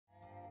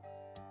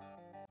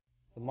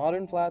The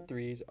modern flat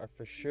threes are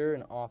for sure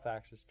an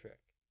off-axis trick,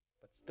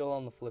 but still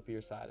on the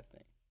flippier side of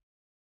things.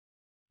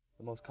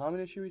 The most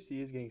common issue we see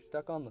is getting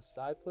stuck on the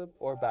side flip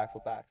or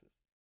backflip axis,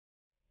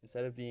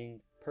 instead of being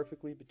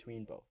perfectly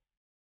between both.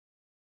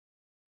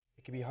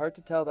 It can be hard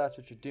to tell that's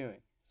what you're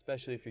doing,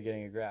 especially if you're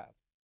getting a grab.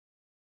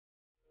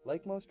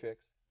 Like most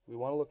tricks, we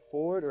want to look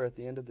forward or at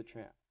the end of the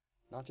tramp,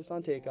 not just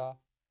on takeoff,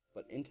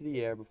 but into the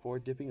air before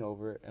dipping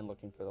over and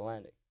looking for the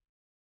landing.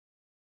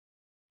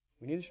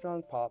 We need a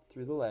strong pop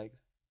through the legs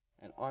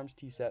and arms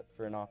T-set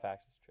for an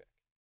off-axis trick.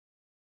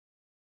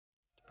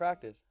 To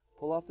practice,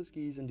 pull off the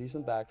skis and do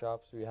some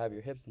backdrops where you have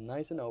your hips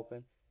nice and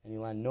open and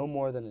you land no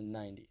more than a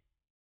 90.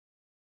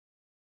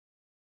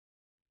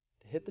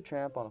 To hit the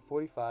tramp on a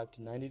 45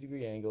 to 90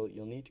 degree angle,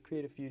 you'll need to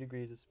create a few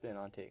degrees of spin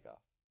on takeoff.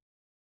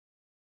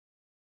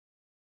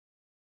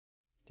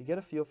 To get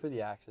a feel for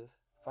the axis,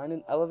 find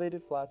an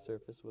elevated flat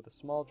surface with a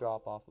small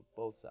drop off of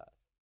both sides.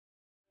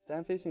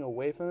 Stand facing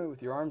away from it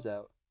with your arms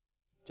out.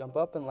 Jump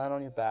up and land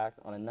on your back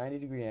on a 90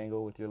 degree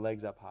angle with your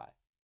legs up high.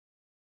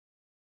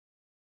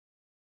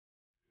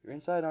 Your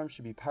inside arm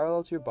should be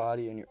parallel to your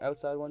body and your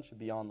outside one should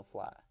be on the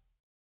flat.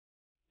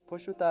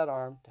 Push with that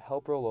arm to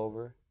help roll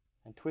over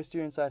and twist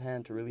your inside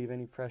hand to relieve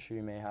any pressure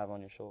you may have on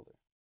your shoulder.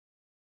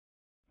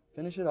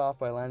 Finish it off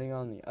by landing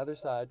on the other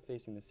side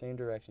facing the same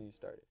direction you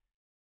started.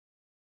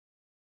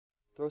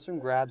 Throw some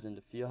grabs in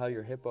to feel how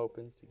your hip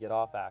opens to get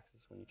off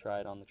axis when you try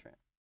it on the tramp.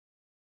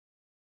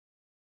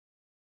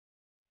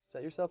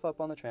 Set yourself up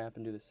on the tramp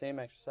and do the same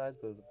exercise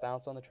but with a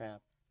bounce on the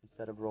tramp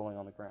instead of rolling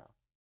on the ground.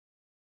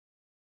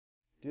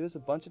 Do this a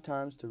bunch of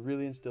times to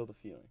really instill the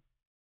feeling.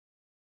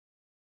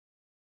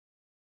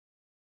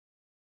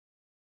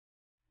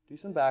 Do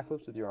some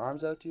backflips with your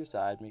arms out to your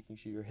side, making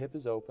sure your hip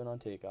is open on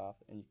takeoff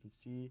and you can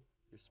see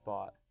your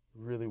spot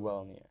really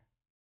well in the air.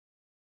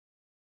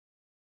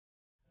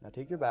 Now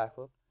take your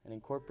backflip and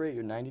incorporate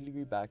your 90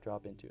 degree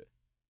backdrop into it,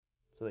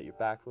 so that your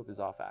backflip is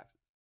off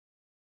axis.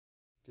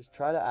 Just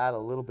try to add a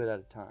little bit at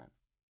a time.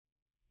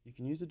 You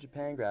can use a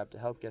Japan grab to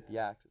help get the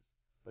axis,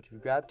 but if you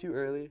grab too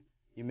early,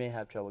 you may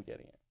have trouble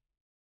getting it.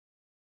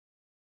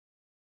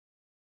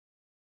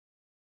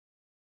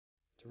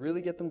 To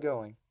really get them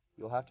going,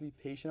 you'll have to be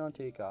patient on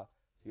takeoff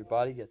so your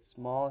body gets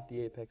small at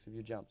the apex of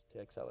your jumps to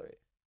accelerate.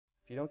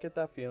 If you don't get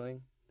that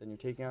feeling, then you're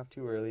taking off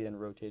too early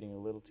and rotating a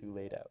little too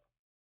late out.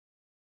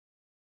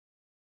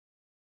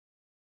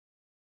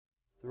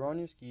 Throw on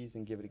your skis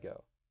and give it a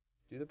go.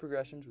 Do the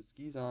progressions with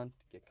skis on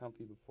to get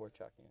comfy before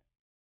chucking it.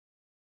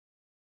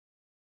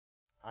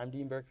 I'm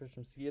Dean Berkford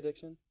from Ski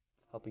Addiction,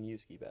 helping you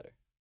ski better.